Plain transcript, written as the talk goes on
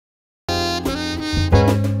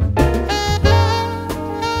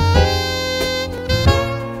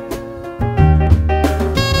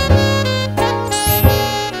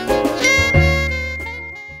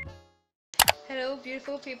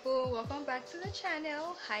people, welcome back to the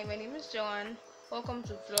channel. Hi, my name is Joan. Welcome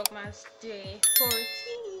to Vlogmas day 14.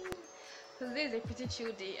 So today is a pretty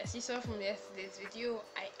chill day. As you saw from yesterday's video,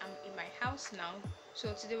 I am in my house now.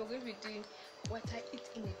 So today we're going to be doing what I eat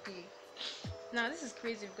in a day. Now this is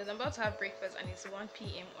crazy because I'm about to have breakfast and it's 1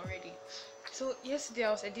 p.m. already. So yesterday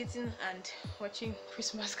I was editing and watching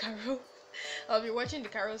Christmas Carol. I'll be watching the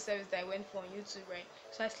Carol service that I went for on YouTube, right?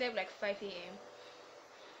 So I slept like 5 a.m.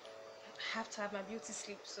 have to have my beauty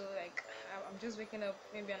sleep, so like I'm just waking up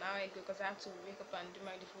maybe an hour ago because I have to wake up and do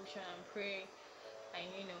my devotion and pray,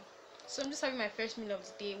 and so I'm just having my first meal of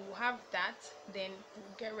the day. We'll have that, then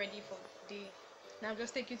we'll get ready for the day. Now I'll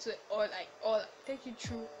just take you to take you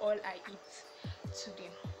through all I eat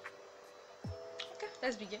today. Okay,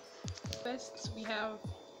 let's begin. First we have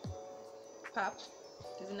pap.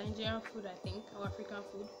 It's a Nigerian food, I think, or African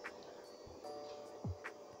food.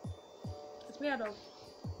 It's made out of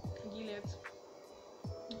millet,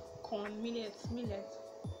 corn, millet.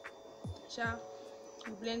 You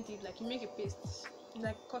blend it, like you make a paste. It's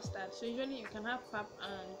like custard. So usually you can have pap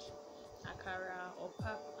and akara, or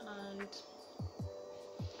pap and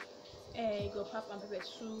egg, or pap and pepper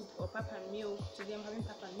soup, or pap and milk. Today I'm having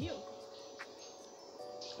pap and milk.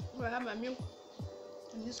 So I have my milk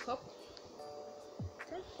in this cup.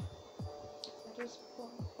 Okay, I just pour.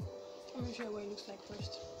 Let me show you what it looks like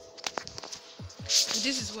first.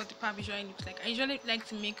 This is what the pap usually looks like. I usually like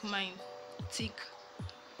to make mine thick.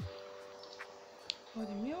 For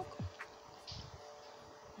the milk,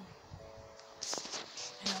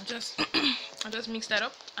 and I'll just mix that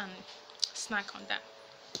up and snack on that.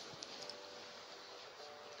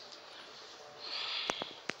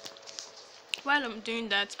 While I'm doing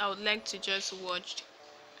that, I would like to just watch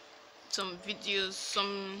some videos.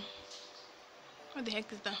 What the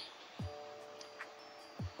heck is that?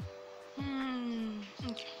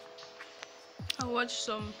 Okay. I'll watch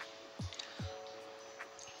some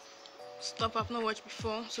stuff I've not watched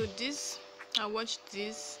before. So I'll watch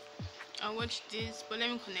this, but let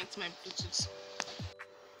me connect my Bluetooth.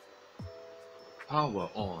 Power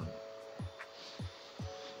on.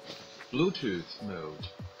 Bluetooth mode.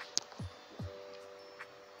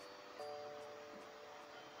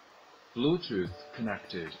 Bluetooth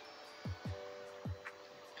connected.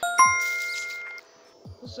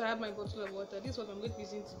 So I have my bottle of water. This is what I'm going to be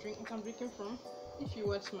using to drink. I'm drinking from. If you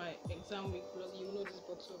watch my exam week vlog, you will know this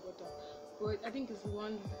bottle of water. But I think it's the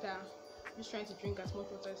one that I'm just trying to drink as much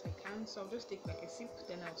water as I can. So I'll just take like a sip,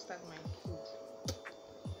 then I'll start my food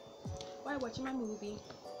while watching my movie.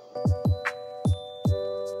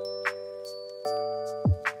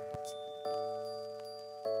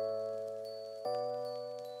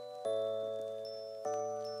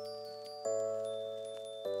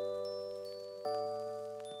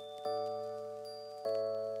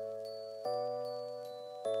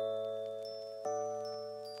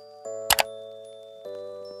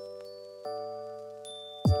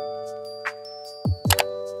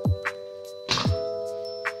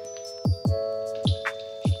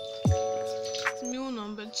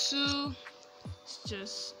 Number 2, it's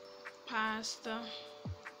just pasta.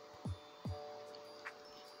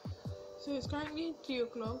 So it's currently 3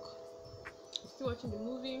 o'clock. I'm still watching the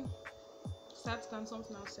movie. Start can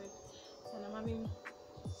something outside, and I'm having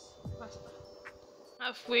pasta.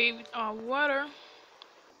 Halfway with our water.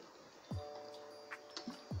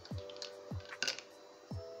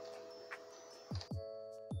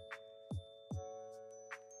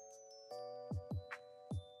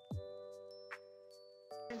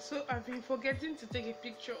 And so I've been forgetting to take a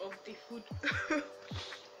picture of the food.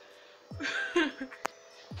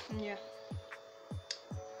 Yeah.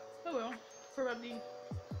 Oh well, probably.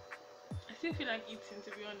 I still feel like eating,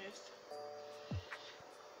 to be honest. A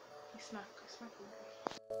snack will be.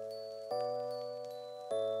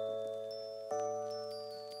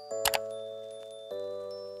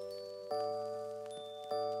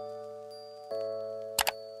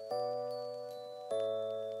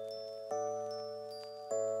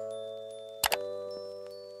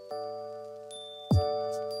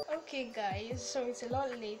 Okay guys, so it's a lot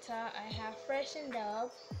later. I have freshened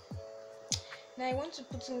up. Now I want to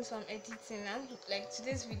put in some editing. Like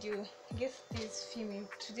today's video, today's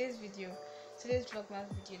vlogmas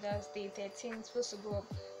video, that's day 13. It's supposed to go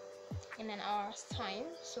up in an hour's time,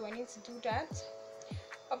 so I need to do that.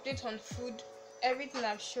 Update on food. Everything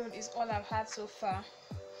I've showed is all I've had so far.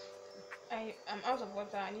 I am out of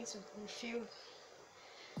water. I need to refill,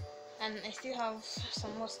 and I still have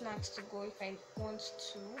some more snacks to go if I want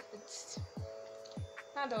to. But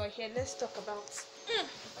now that we're here, let's talk about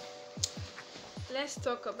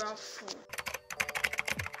food.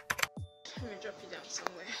 Let me drop it down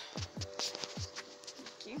somewhere.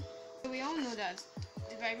 Okay. energy. So we all know that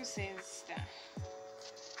the Bible says that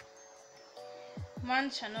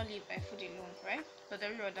man shall not live by food alone, right? But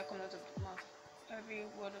every word that comes out of the mouth, every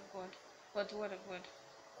word of God, but the word of God.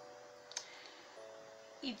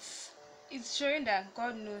 It's showing that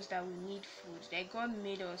God knows that we need food. That God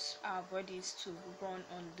made us, our bodies, to run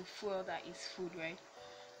on the fuel that is food, right?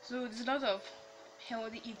 So there's a lot of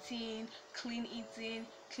healthy eating, clean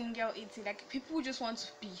girl eating. Like, people just want to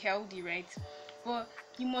be healthy, right? But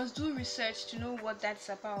you must do research to know what that's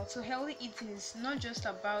about. So healthy eating is not just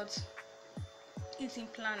about eating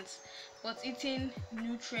plants, but eating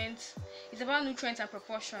nutrients. It's about nutrients and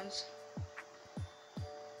proportions.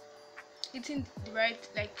 Eating the right,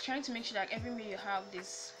 like trying to make sure that every meal you have,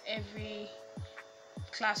 this every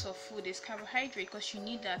class of food is carbohydrate because you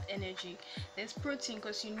need that energy. There's protein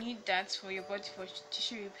because you need that for your body, for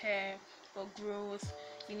tissue repair, for growth.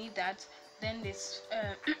 You need that. Then there's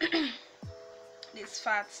there's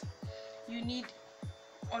fat. You need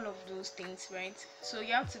all of those things, right? So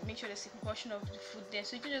you have to make sure there's a proportion of the food there.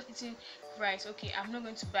 So you're just eating rice. Okay, I'm not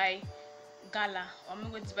going to buy gala, or I'm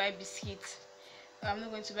not going to buy biscuits, or I'm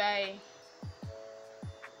not going to buy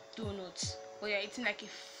donuts, but you're eating like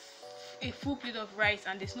a full plate of rice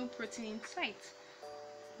and there's no protein in sight.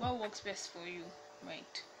 What works best for you,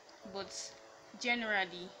 right? But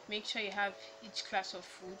generally, make sure you have each class of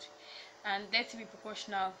food and let it be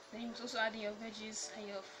proportional. Then you must also add in your veggies and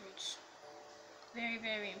your fruits. Very,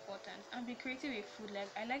 very important. And be creative with food. Like,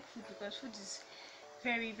 I like food because food is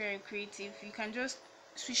very, very creative. You can just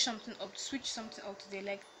switch something up today.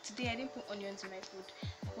 Like today I didn't put onions in my food,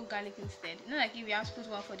 I put garlic instead. Not like if you have to put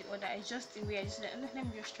one for the other, it's just the way I just let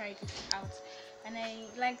me just try it out, and I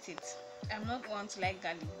liked it. I'm not one to like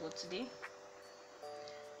garlic, but today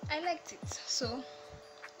I liked it. So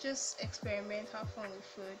just experiment, have fun with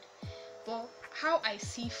food. But how I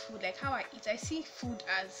see food, like how I eat, I see food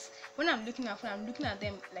as, when I'm looking at food, I'm looking at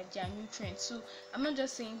them like their nutrients. So I'm not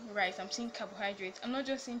just saying rice, I'm seeing carbohydrates. I'm not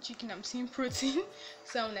just saying chicken, I'm seeing protein.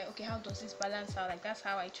 So I'm like, okay, how does this balance out? Like, that's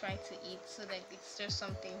how I try to eat, so that it's just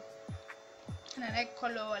something. And I like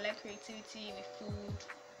color, I like creativity with food.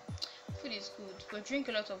 Food is good, but drink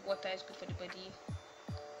a lot of water is good for the body.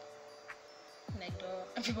 Like,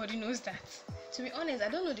 everybody knows that. To be honest, I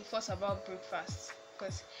don't know the fuss about breakfast,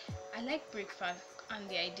 because I like breakfast and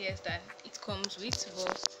the ideas that it comes with,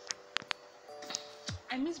 but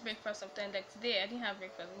I miss breakfast sometimes. Like today I didn't have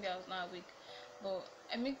breakfast, maybe I was not awake, but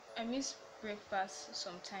I miss breakfast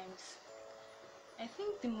sometimes. I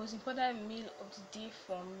think the most important meal of the day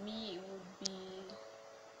for me would be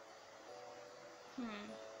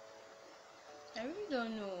I really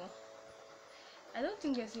don't know. I don't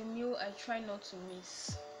think there's a meal I try not to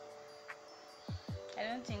miss. I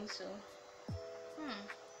don't think so.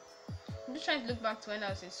 I'm just trying to look back to when I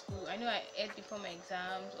was in school. I know I ate before my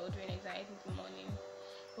exams or during exam, I ate in the morning.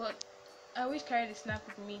 But I always carry the snack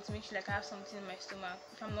with me to make sure like I have something in my stomach.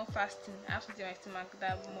 If I'm not fasting, I have something in my stomach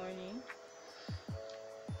that morning.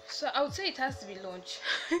 So I would say it has to be lunch.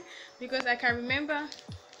 Because I can remember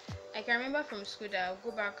from school that I'll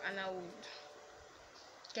go back and I would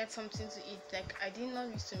get something to eat. Like, I did not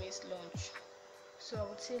used to miss lunch. So I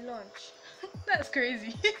would say lunch. That's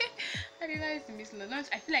crazy. I did not used to miss lunch.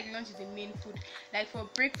 I feel like lunch is the main food. Like for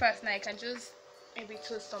breakfast now, I can just maybe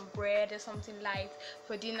toast some bread or something light.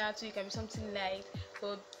 For dinner too, it can be something light.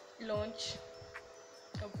 For lunch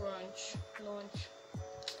or brunch,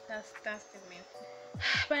 that's the main food.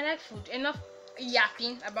 But I like food. Enough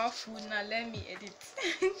yapping about food. Now let me edit.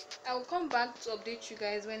 I will come back to update you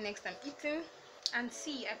guys when next I'm eating. And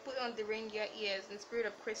see, I put on the reindeer ears in spirit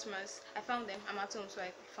of Christmas. I found them. I'm at home, so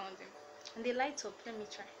I found them. And they light up. Let me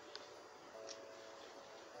try.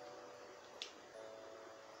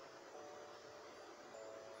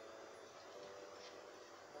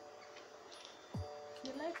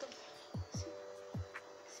 They light up. See?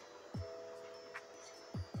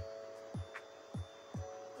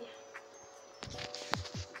 Yeah.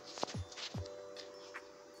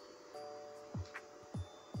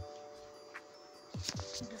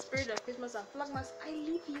 The spirit of Christmas and VLOGMAS, I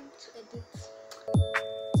leave you to edit.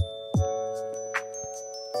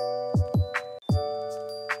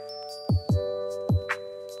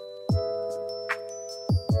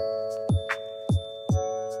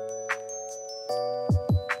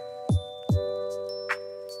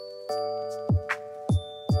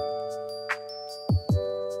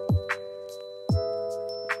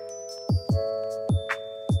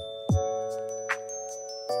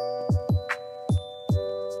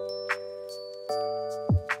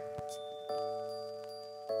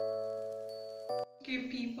 Okay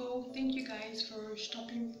people, thank you guys for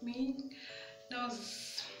stopping with me. That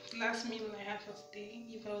was last meal I have for today.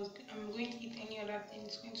 If I'm going to eat any other thing,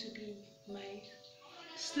 it's going to be my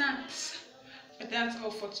snacks. But that's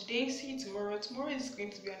all for today. See you tomorrow. Tomorrow is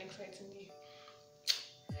going to be an exciting day.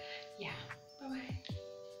 Yeah. Bye bye.